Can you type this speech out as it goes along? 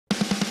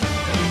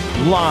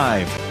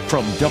Live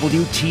from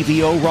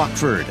WTVO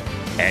Rockford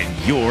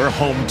and your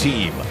home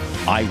team.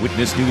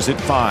 Eyewitness News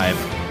at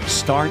 5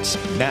 starts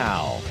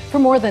now. For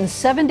more than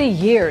 70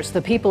 years,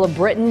 the people of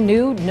Britain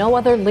knew no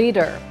other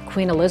leader.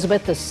 Queen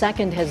Elizabeth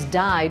II has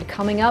died.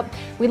 Coming up,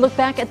 we look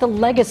back at the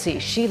legacy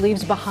she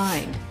leaves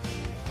behind.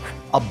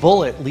 A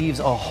bullet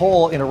leaves a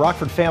hole in a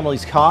Rockford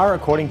family's car.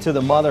 According to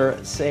the mother,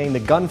 saying the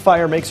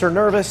gunfire makes her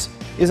nervous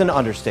is an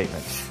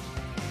understatement.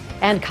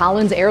 And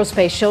Collins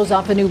Aerospace shows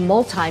off a new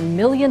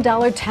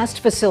multi-million-dollar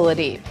test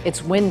facility.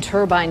 Its wind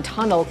turbine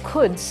tunnel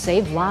could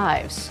save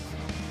lives.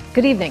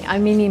 Good evening,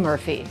 I'm Mimi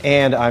Murphy.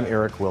 And I'm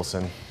Eric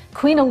Wilson.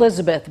 Queen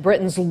Elizabeth,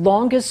 Britain's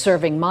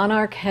longest-serving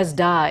monarch, has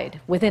died.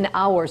 Within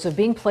hours of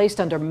being placed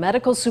under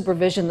medical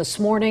supervision this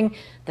morning,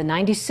 the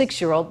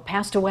 96-year-old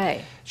passed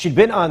away. She'd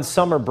been on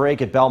summer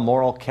break at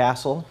Balmoral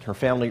Castle. Her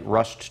family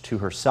rushed to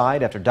her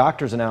side after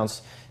doctors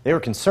announced they were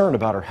concerned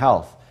about her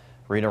health.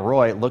 Rena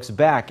Roy looks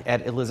back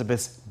at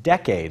Elizabeth's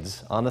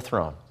decades on the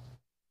throne.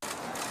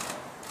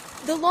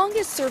 The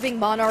longest-serving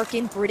monarch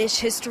in British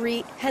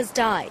history has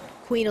died.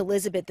 Queen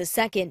Elizabeth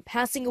II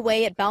passing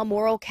away at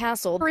Balmoral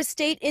Castle, her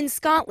estate in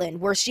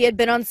Scotland, where she had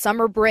been on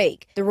summer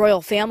break. The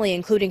royal family,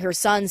 including her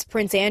sons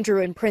Prince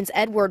Andrew and Prince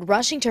Edward,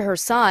 rushing to her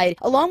side,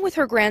 along with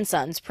her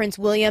grandsons Prince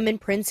William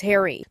and Prince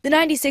Harry. The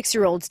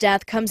 96-year-old's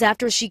death comes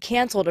after she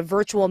canceled a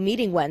virtual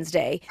meeting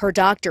Wednesday. Her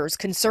doctors,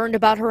 concerned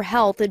about her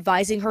health,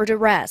 advising her to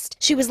rest.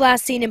 She was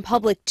last seen in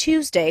public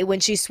Tuesday when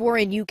she swore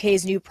in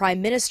UK's new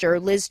Prime Minister,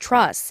 Liz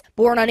Truss.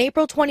 Born on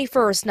April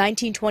 21,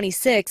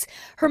 1926,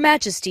 Her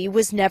Majesty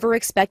was never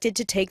expected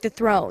to take the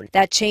throne.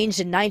 That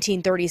changed in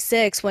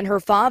 1936 when her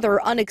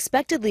father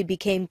unexpectedly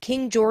became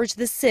King George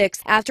VI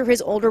after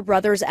his older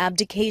brother's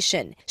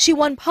abdication. She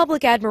won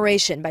public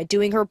admiration by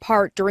doing her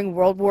part during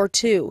World War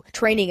II,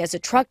 training as a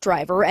truck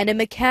driver and a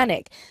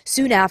mechanic,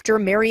 soon after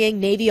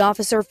marrying Navy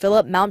officer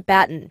Philip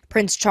Mountbatten.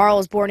 Prince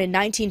Charles, born in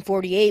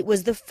 1948,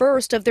 was the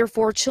first of their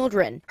 4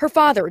 children. Her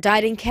father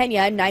died in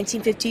Kenya in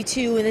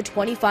 1952 and the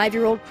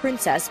 25-year-old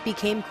princess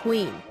became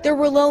queen. There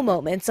were low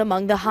moments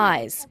among the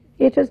highs.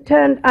 It has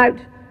turned out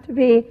to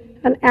be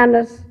an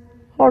annus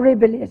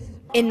horribilis.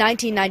 In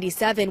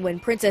 1997, when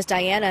Princess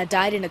Diana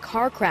died in a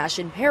car crash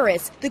in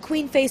Paris, the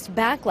Queen faced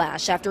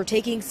backlash after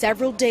taking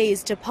several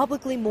days to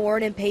publicly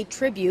mourn and pay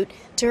tribute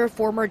to her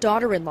former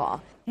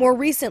daughter-in-law. More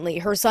recently,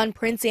 her son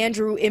Prince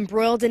Andrew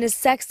embroiled in a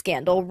sex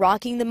scandal,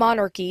 rocking the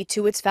monarchy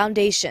to its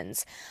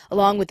foundations,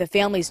 along with the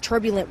family's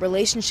turbulent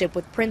relationship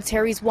with Prince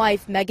Harry's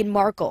wife, Meghan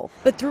Markle.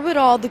 But through it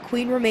all, the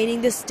Queen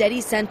remaining the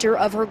steady center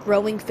of her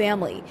growing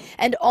family,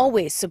 and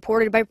always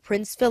supported by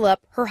Prince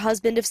Philip, her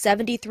husband of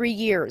 73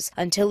 years,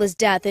 until his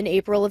death in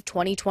April of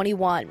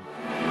 2021.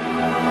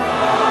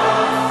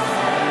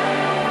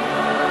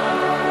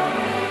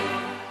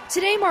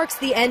 Today marks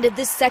the end of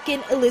the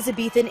second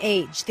Elizabethan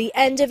age, the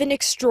end of an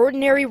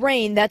extraordinary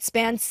reign that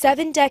spanned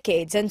 7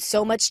 decades and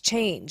so much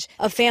change.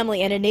 A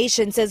family and a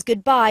nation says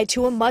goodbye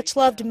to a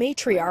much-loved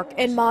matriarch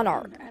and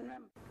monarch.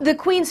 The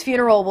Queen's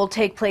funeral will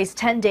take place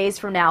 10 days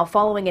from now,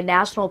 following a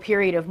national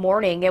period of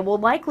mourning. It will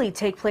likely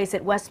take place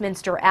at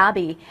Westminster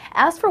Abbey.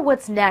 As for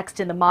what's next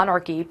in the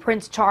monarchy,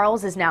 Prince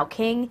Charles is now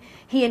king.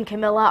 He and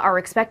Camilla are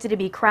expected to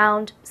be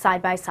crowned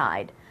side by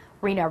side.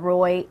 Rena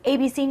Roy,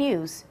 ABC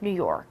News, New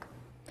York.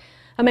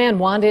 A man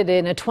wanted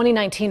in a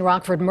 2019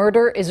 Rockford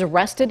murder is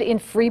arrested in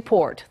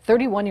Freeport.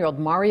 31-year-old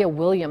Mario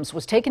Williams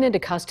was taken into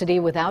custody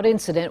without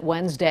incident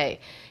Wednesday.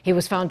 He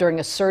was found during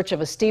a search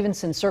of a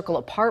Stevenson Circle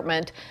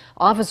apartment.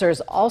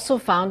 Officers also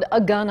found a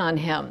gun on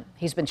him.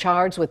 He's been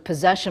charged with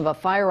possession of a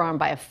firearm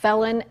by a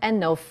felon and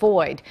no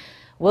FOID.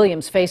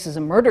 Williams faces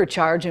a murder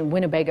charge in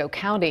Winnebago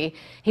County.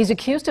 He's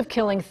accused of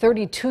killing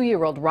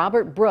 32-year-old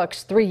Robert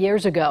Brooks 3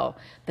 years ago.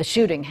 The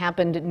shooting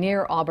happened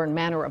near Auburn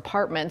Manor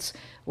Apartments.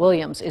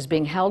 Williams is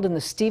being held in the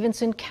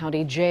Stevenson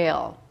County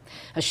Jail.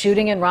 A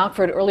shooting in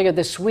Rockford earlier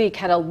this week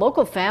had a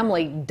local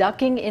family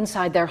ducking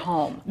inside their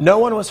home. No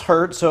one was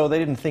hurt, so they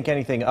didn't think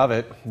anything of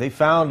it. They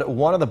found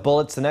one of the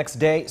bullets the next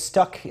day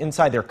stuck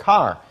inside their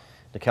car.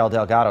 Nikel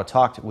Delgado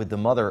talked with the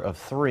mother of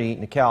 3.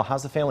 Nikel,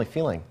 how's the family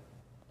feeling?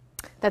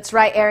 That's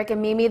right, Eric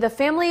and Mimi. The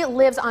family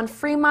lives on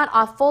Fremont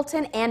off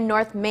Fulton and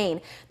North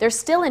Main. They're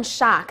still in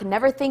shock,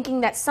 never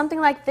thinking that something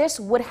like this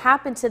would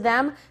happen to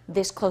them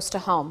this close to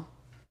home.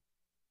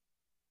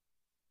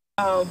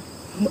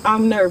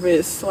 I'm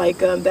nervous,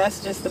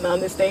 that's just an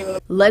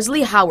understatement.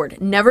 Leslie Howard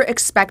never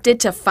expected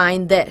to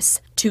find this.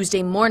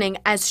 Tuesday morning,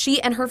 as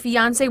she and her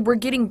fiance were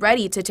getting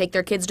ready to take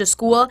their kids to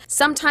school,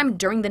 sometime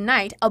during the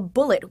night, a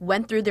bullet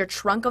went through their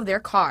trunk of their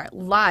car,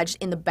 lodged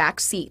in the back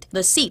seat,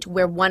 the seat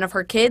where one of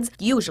her kids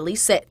usually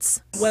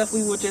sits. What if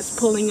we were just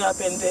pulling up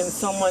and then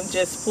someone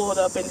just pulled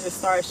up and just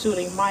started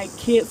shooting? My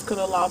kids could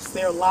have lost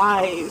their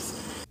lives.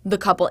 The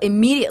couple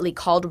immediately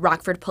called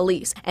Rockford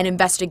police, and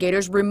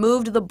investigators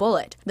removed the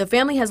bullet. The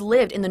family has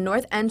lived in the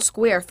North End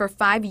Square for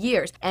 5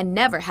 years and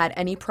never had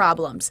any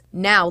problems.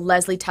 Now,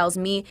 Leslie tells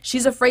me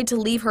she's afraid to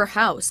leave her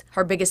house.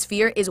 Her biggest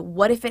fear is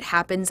what if it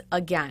happens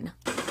again.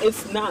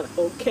 It's not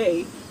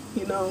okay,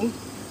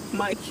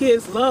 My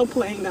kids love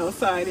playing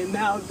outside, and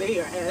now they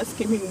are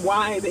asking me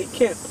why they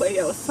can't play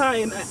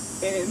outside, and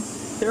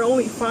they're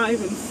only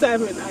 5 and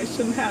 7. I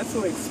shouldn't have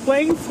to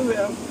explain to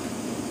them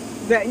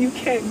that you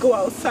can't go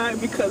outside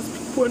because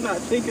people are not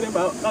thinking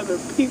about other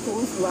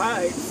people's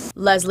lives.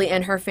 Leslie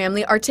and her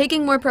family are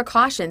taking more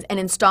precautions and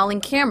installing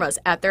cameras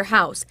at their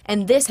house,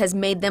 and this has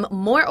made them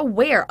more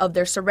aware of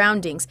their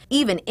surroundings,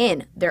 even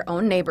in their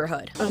own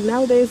neighborhood.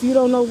 Nowadays, you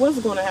don't know what's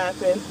going to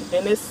happen,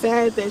 and it's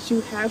sad that you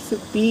have to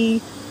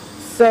be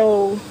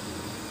so,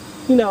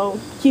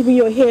 keeping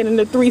your head in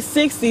the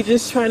 360,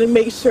 just trying to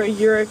make sure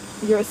you're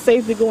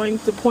safely going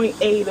to point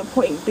A to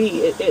point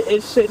B.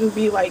 It shouldn't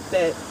be like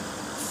that.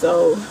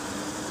 So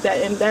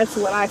that's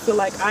what I feel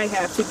like I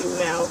have to do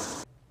now.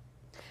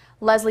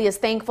 Leslie is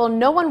thankful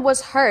no one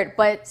was hurt,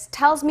 but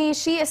tells me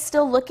she is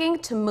still looking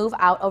to move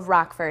out of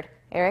Rockford.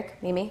 Eric,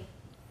 Mimi.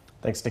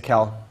 Thanks,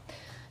 Nikel.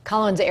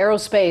 Collins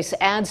Aerospace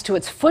adds to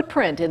its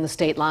footprint in the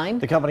state line.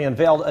 The company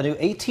unveiled a new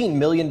 $18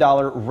 million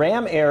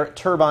Ram Air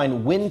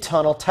turbine wind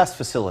tunnel test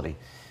facility.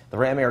 The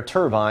Ram Air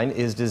turbine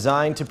is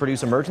designed to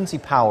produce emergency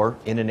power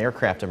in an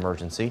aircraft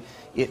emergency.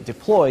 It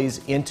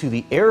deploys into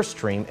the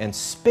airstream and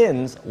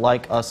spins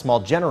like a small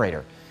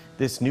generator.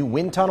 This new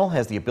wind tunnel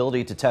has the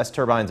ability to test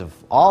turbines of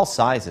all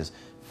sizes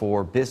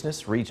for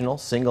business, regional,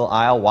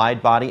 single-aisle,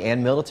 wide-body,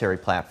 and military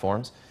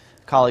platforms.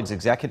 Collins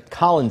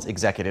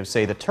executives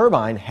say the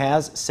turbine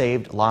has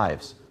saved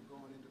lives.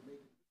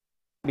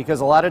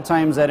 Because a lot of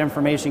times that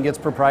information gets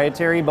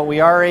proprietary, but we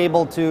are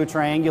able to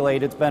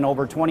triangulate. It's been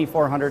over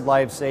 2,400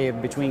 lives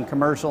saved between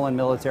commercial and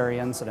military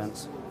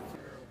incidents.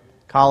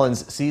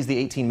 Collins sees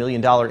the $18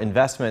 million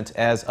investment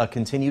as a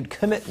continued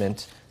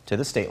commitment to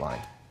the state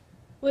line.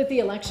 With the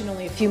election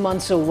only a few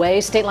months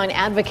away, state line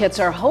advocates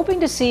are hoping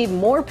to see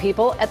more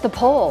people at the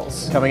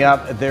polls. Coming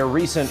up, their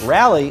recent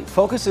rally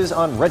focuses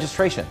on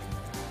registration.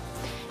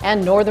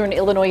 And Northern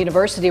Illinois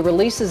University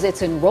releases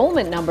its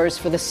enrollment numbers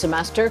for this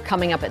semester,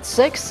 coming up at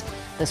 6.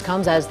 This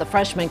comes as the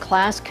freshman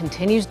class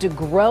continues to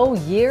grow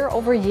year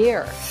over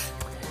year.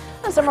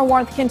 The summer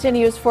warmth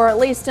continues for at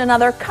least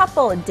another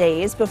couple of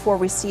days before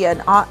we see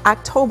an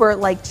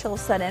October-like chill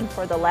set in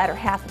for the latter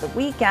half of the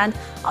weekend.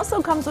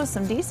 Also comes with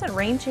some decent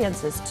rain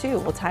chances, too.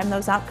 We'll time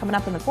those out coming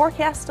up in the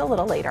forecast a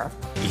little later.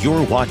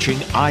 You're watching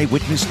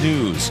Eyewitness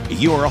News,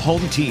 your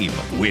home team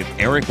with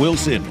Eric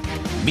Wilson,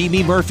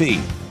 Mimi Murphy,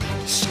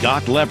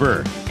 Scott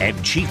Leber,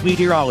 and Chief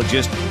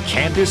Meteorologist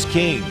Candace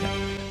King.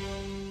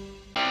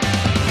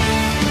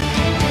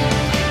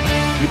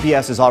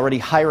 UPS is already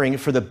hiring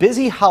for the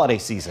busy holiday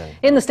season.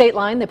 In the state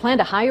line, they plan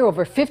to hire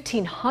over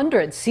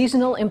 1,500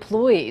 seasonal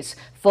employees.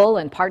 Full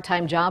and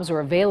part-time jobs are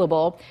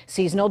available.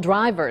 Seasonal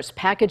drivers,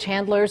 package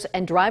handlers,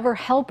 and driver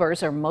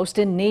helpers are most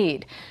in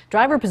need.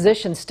 Driver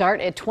positions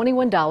start at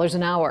 $21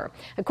 an hour.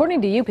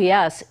 According to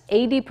UPS,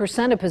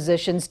 80% of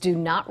positions do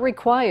not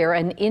require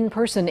an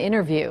in-person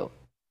interview.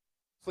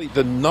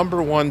 The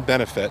number one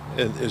benefit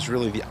is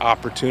really the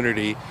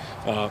opportunity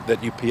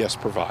that UPS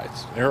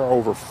provides. There are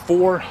over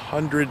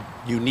 400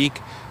 unique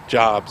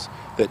jobs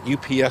that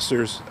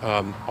UPSers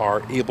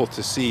are able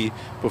to see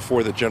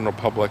before the general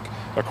public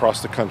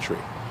across the country.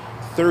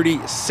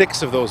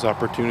 36 of those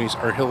opportunities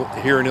are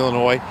here in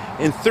Illinois,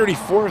 and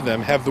 34 of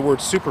them have the word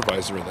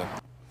supervisor in them.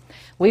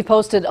 We've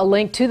posted a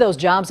link to those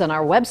jobs on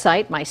our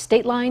website,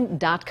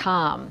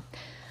 mystateline.com.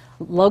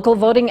 Local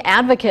voting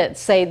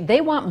advocates say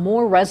they want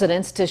more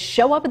residents to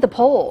show up at the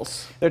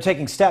polls. They're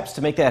taking steps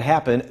to make that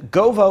happen.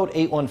 Go Vote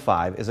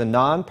 815 is a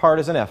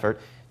nonpartisan effort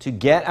to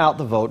get out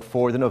the vote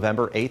for the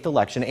November 8th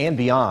election and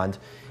beyond.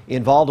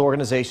 Involved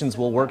organizations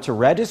will work to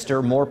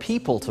register more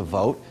people to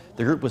vote.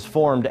 The group was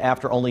formed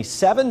after only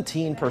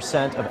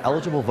 17% of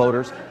eligible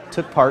voters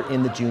took part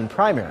in the June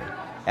primary.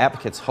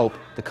 Advocates hope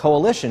the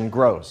coalition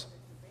grows.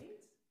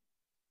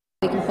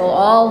 We can pull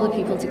all the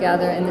people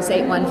together in this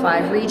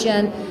 815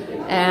 region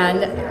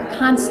and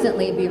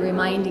constantly be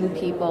reminding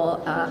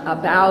people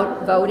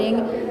about voting,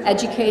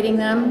 educating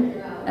them,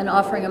 and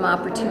offering them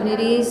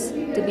opportunities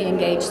to be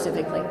engaged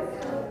civically.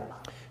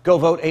 Go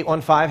Vote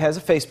 815 has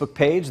a Facebook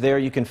page. There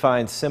you can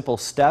find simple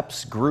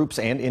steps groups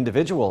and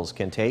individuals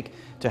can take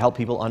to help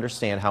people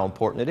understand how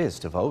important it is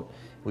to vote.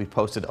 We've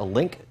posted a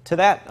link to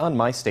that on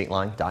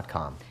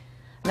mystateline.com.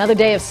 Another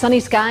day of sunny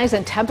skies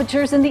and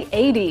temperatures in the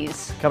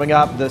 80s. Coming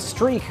up, the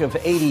streak of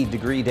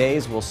 80-degree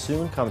days will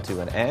soon come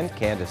to an end.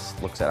 Candace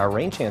looks at our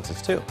rain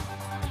chances, too.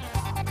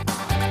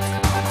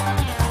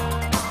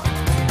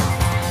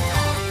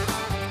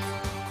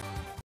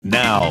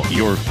 Now,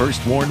 your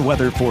first warned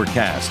weather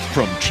forecast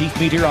from Chief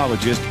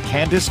Meteorologist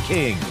Candace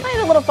King. I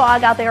had a little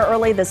fog out there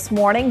early this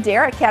morning.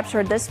 Derek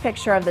captured this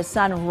picture of the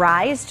sun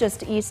rise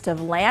just east of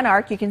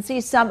Lanark. You can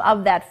see some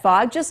of that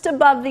fog just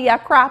above the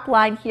crop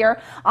line here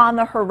on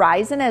the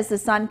horizon as the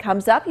sun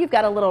comes up. You've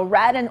got a little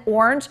red and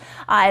orange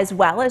as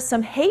well as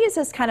some haze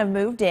has kind of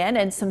moved in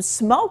and some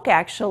smoke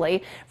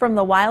actually from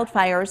the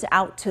wildfires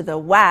out to the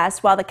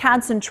west. While the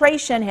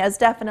concentration has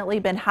definitely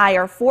been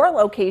higher for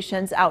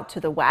locations out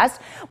to the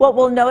west, what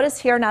we'll notice notice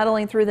here not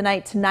only through the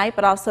night tonight,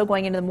 but also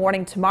going into the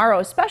morning tomorrow,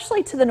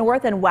 especially to the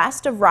north and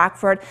west of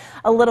Rockford,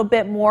 a little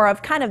bit more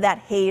of kind of that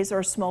haze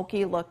or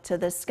smoky look to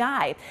the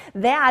sky.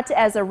 That,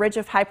 as a ridge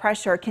of high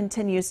pressure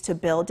continues to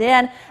build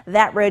in,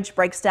 that ridge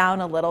breaks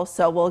down a little,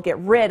 so we'll get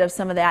rid of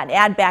some of that and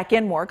add back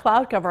in more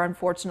cloud cover,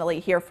 unfortunately,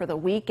 here for the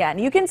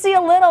weekend. You can see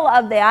a little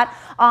of that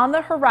on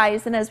the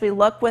horizon as we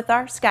look with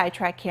our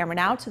SkyTrack camera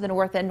now to the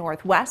north and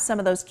northwest. Some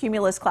of those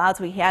cumulus clouds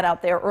we had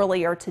out there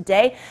earlier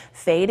today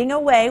fading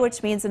away,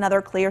 which means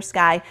another clear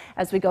sky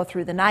as we go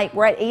through the night.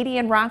 We're at 80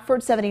 in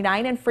Rockford,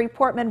 79 in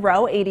Freeport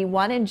Monroe,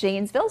 81 in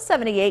Janesville,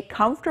 78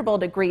 comfortable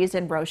degrees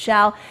in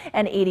Rochelle,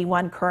 and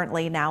 81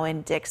 currently now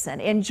in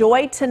Dixon.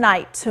 Enjoy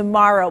tonight,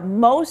 tomorrow,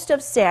 most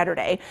of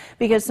Saturday,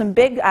 because some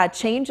big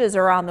changes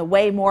are on the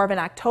way. More of an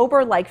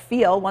October-like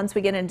feel once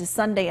we get into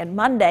Sunday and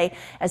Monday,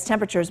 as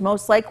temperatures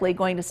most likely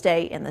going to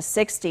stay in the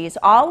 60s.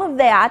 All of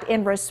that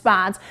in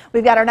response.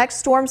 We've got our next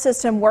storm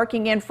system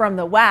working in from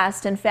the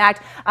west. In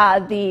fact,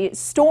 the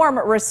storm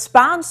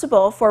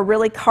responsible for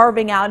really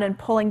carving out and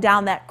pulling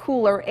down that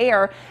cooler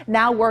air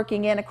now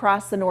working in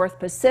across the North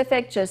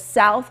Pacific, just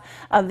south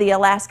of the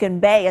Alaskan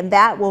Bay, and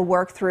that will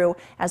work through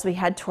as we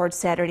head towards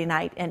Saturday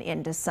night and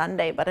into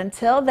Sunday. But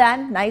until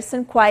then, nice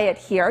and quiet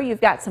here.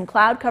 You've got some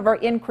cloud cover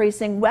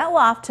increasing well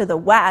off to the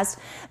west.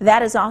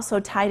 That is also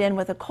tied in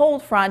with a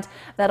cold front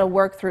that'll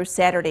work through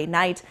Saturday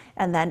night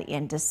and then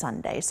into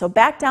Sunday. So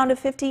back down to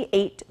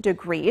 58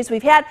 degrees.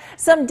 We've had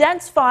some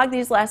dense fog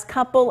these last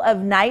couple of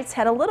nights.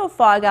 Had a little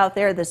fog out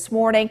there this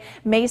morning.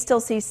 May still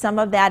see some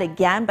of that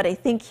again, but I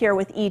think here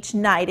with each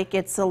night it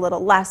gets a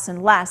little less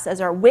and less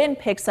as our wind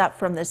picks up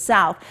from the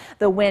south.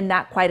 The wind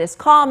not quite as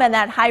calm, and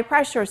that high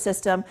pressure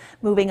system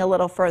moving a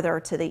little further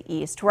to the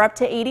east. We're up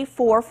to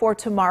 84 for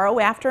tomorrow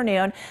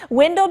afternoon.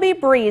 Wind will be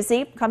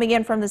breezy coming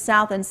in from the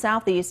south and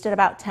southeast at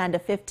about 10 to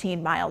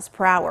 15 miles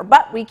per hour.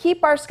 But we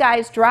keep our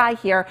skies dry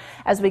here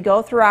as we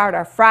go throughout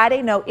our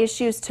Friday. No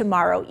issues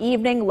tomorrow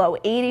evening. Low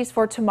 80s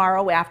for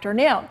tomorrow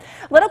afternoon.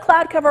 Little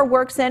cloud cover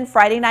works in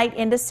Friday night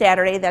into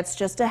Saturday. That's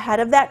just ahead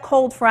of that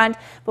cold front,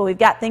 but we've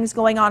got things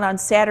going on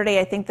Saturday.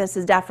 I think this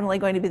is definitely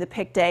going to be the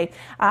pick day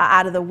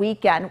out of the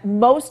weekend.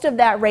 Most of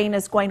that rain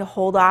is going to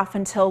hold off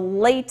until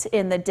late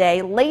in the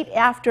day, late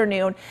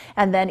afternoon,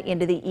 and then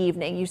into the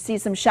evening. You see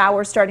some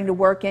showers starting to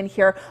work in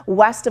here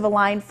west of a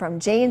line from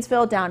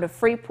Janesville down to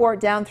Freeport,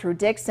 down through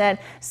Dixon.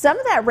 Some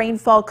of that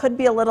rainfall could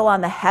be a little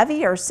on the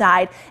heavier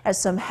side,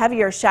 as some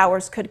heavier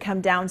showers could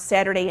come down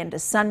Saturday into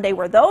Sunday,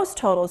 where those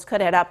totals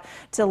could add up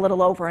to a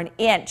little over an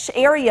inch.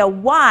 Area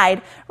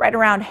wide, right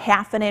around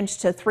 ½ an inch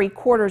to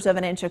 3/4 of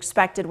an inch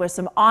expected, with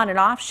some on and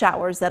off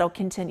showers that'll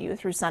continue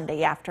through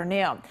Sunday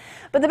afternoon.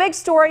 But the big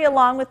story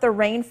along with the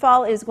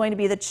rainfall is going to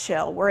be the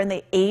chill. We're in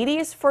the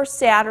 80s for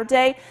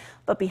Saturday,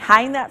 but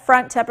behind that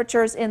front,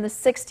 temperatures in the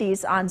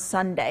 60s on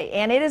Sunday.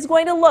 And it is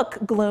going to look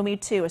gloomy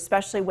too,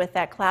 especially with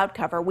that cloud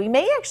cover. We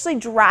may actually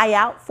dry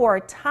out for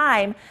a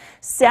time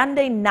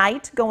Sunday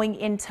night going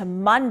into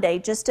Monday,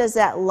 just as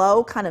that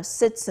low kind of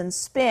sits and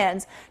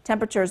spins.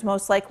 Temperatures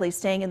most likely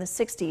staying in the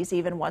 60s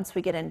even once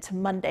we get into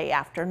Monday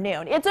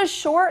afternoon. It's a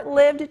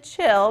short-lived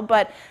chill,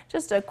 but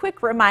just a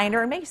quick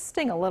reminder, it may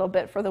sting a little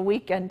bit for the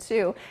weekend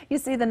too. You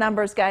see the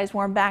numbers, guys,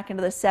 warm back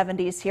into the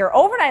 70s here.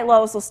 Overnight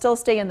lows will still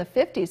stay in the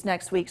 50s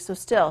next week, so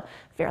still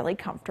fairly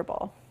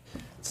comfortable.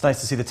 It's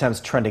nice to see the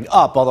temps trending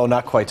up, although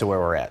not quite to where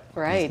we're at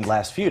right these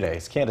last few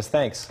days. Candace,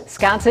 thanks.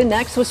 Scott's in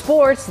next with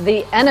sports.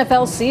 The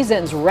NFL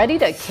season's ready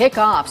to kick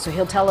off, so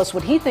he'll tell us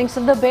what he thinks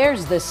of the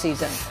Bears this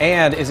season.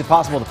 And is it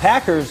possible the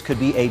Packers could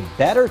be a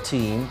better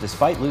team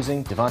despite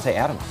losing Davante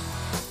Adams?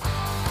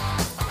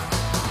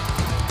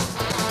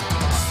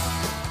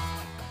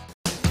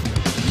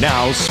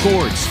 Now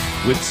sports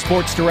with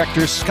sports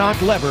director Scott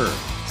Leber.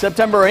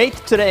 September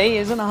 8th today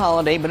isn't a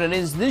holiday, but it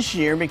is this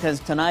year because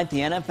tonight the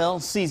NFL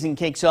season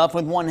kicks off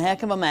with one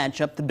heck of a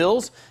matchup. The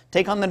Bills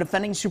take on the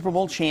defending Super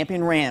Bowl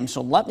champion Rams.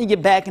 So let me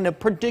get back into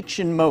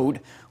prediction mode.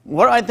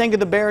 What do I think of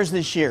the Bears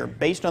this year?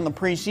 Based on the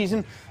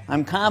preseason,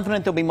 I'm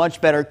confident they'll be much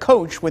better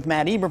coached with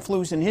Matt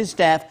Eberflus and his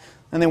staff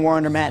than they were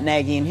under Matt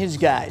Nagy and his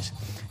guys.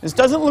 This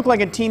doesn't look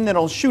like a team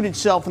that'll shoot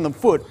itself in the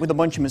foot with a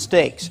bunch of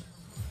mistakes.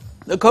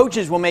 The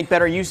coaches will make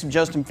better use of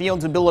Justin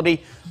Fields'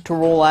 ability to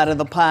roll out of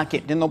the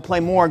pocket, and they'll play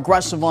more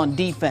aggressive on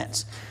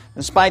defense.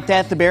 Despite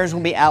that, the Bears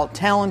will be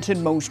out-talented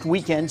most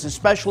weekends,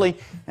 especially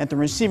at the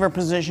receiver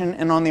position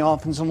and on the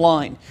offensive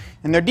line.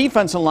 And their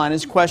defensive line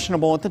is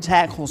questionable at the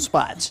tackle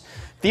spots.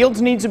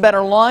 Fields needs a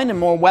better line and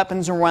more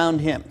weapons around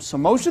him. So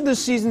most of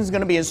this season is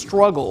going to be a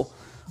struggle.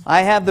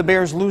 I have the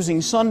Bears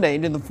losing Sunday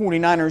to the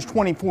 49ers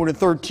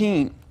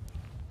 24-13.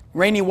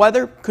 Rainy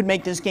weather could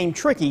make this game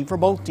tricky for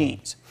both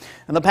teams.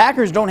 And the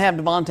Packers don't have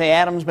Davante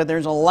Adams, but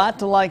there's a lot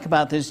to like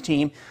about this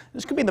team.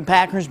 This could be the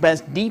Packers'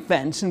 best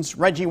defense since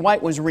Reggie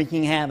White was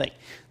wreaking havoc.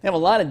 They have a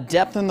lot of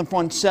depth in the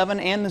front seven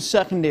and the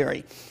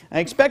secondary. I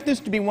expect this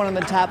to be one of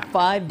the top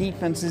 5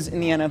 defenses in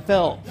the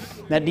NFL.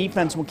 That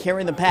defense will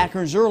carry the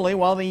Packers early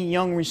while the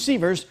young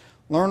receivers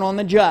learn on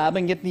the job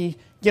and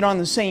get on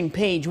the same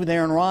page with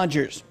Aaron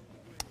Rodgers.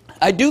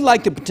 I do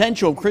like the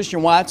potential of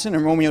Christian Watson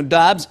and Romeo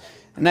Doubs,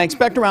 and I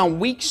expect around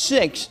week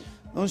 6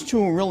 Those two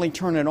will really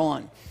turn it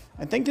on.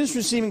 I think this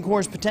receiving core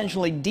is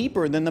potentially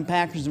deeper than the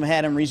Packers have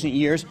had in recent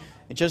years.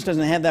 It just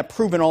doesn't have that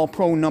proven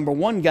all-pro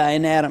 #1 guy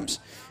in Adams.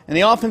 And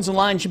the offensive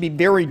line should be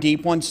very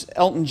deep once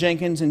Elton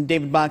Jenkins and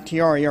David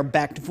Bakhtiari are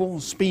back to full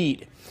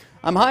speed.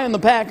 I'm high on the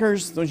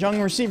Packers. Those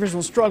young receivers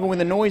will struggle with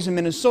the noise in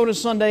Minnesota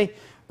Sunday,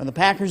 but the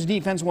Packers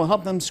defense will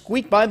help them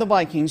squeak by the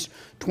Vikings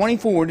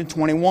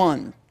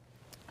 24-21.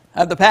 I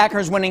have the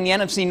Packers winning the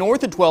NFC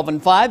North at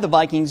 12-5, the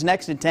Vikings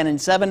next at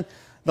 10-7.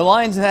 The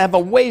Lions have a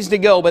ways to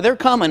go, but they're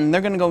coming.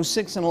 They're going to go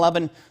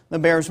 6-11. The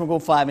Bears will go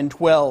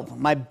 5-12.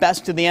 My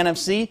best of the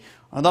NFC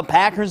are the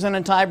Packers in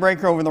a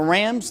tiebreaker over the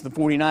Rams, the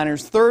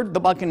 49ers third, the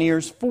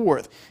Buccaneers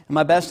fourth. And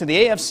my best of the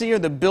AFC are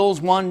the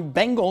Bills 1,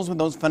 Bengals with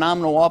those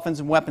phenomenal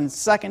offensive weapons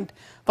second,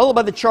 followed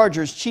by the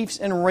Chargers, Chiefs,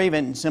 and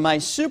Ravens. And my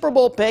Super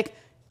Bowl pick,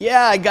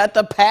 yeah, I got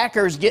the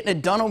Packers getting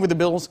it done over the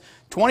Bills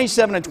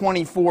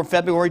 27-24,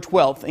 February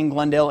 12th in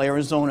Glendale,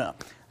 Arizona.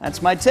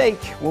 That's my take.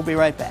 We'll be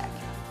right back.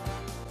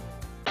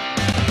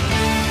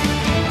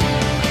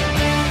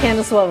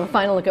 Candace will have a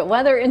final look at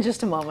weather in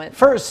just a moment.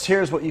 First,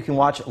 here's what you can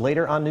watch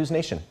later on News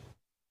Nation.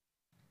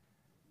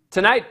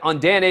 Tonight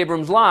on Dan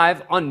Abrams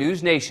Live on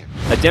News Nation.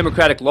 A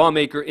Democratic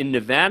lawmaker in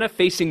Nevada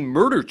facing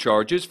murder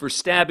charges for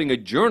stabbing a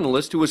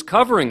journalist who was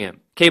covering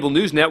him. Cable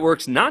news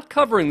networks not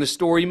covering the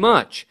story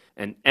much,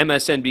 and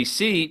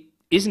MSNBC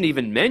isn't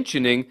even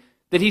mentioning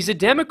that he's a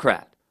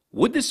Democrat.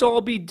 Would this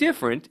all be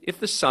different if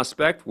the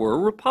suspect were a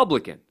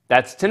Republican?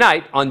 That's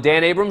tonight on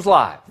Dan Abrams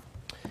Live.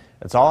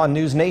 That's all on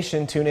News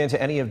Nation. Tune in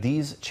to any of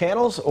these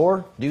channels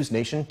or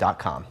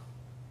newsnation.com.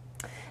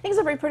 Things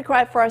will be pretty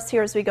quiet for us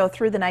here as we go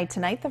through the night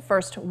tonight. The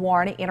first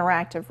WARN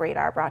interactive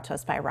radar brought to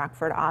us by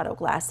Rockford Auto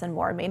Glass and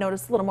More. May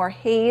notice a little more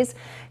haze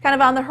kind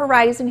of on the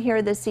horizon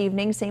here this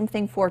evening. Same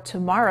thing for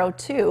tomorrow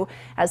too,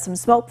 as some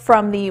smoke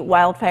from the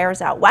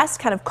wildfires out west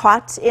kind of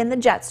caught in the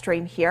jet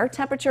stream here.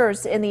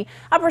 Temperatures in the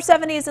upper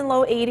 70s and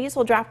low 80s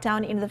will drop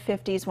down into the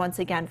 50s once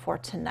again for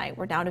tonight.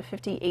 We're down to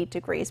 58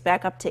 degrees,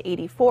 back up to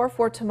 84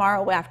 for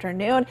tomorrow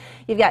afternoon.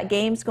 You've got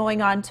games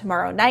going on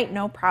tomorrow night,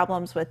 no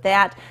problems with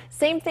that.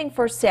 Same thing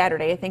for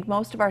Saturday. I think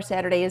most of our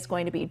Saturday is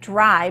going to be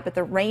dry, but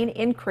the rain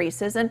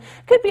increases and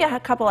could be a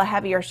couple of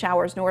heavier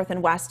showers north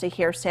and west to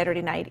here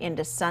Saturday night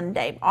into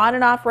Sunday. On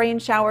and off rain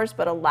showers,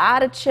 but a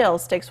lot of chill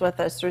sticks with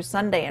us through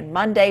Sunday and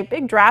Monday.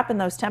 Big drop in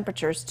those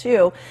temperatures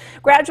too.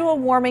 Gradual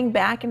warming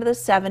back into the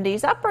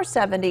 70s, upper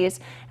 70s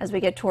as we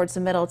get towards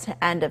the middle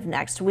to end of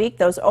next week.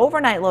 Those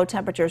overnight low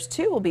temperatures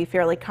too will be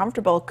fairly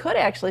comfortable. Could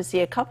actually see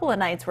a couple of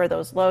nights where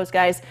those lows,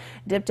 guys,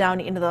 dip down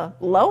into the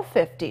low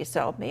 50s,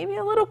 so maybe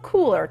a little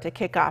cooler to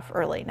kick off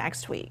early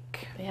next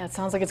week. Yeah, it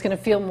sounds like it's going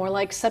to feel more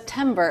like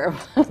September.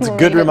 It's a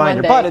good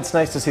reminder, but it's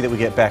nice to see that we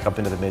get back up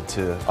into the mid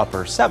to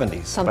upper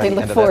 70s. Something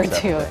to look forward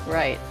to,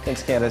 right.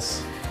 Thanks,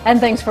 Candace.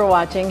 And thanks for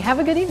watching. Have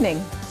a good evening.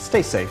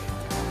 Stay safe.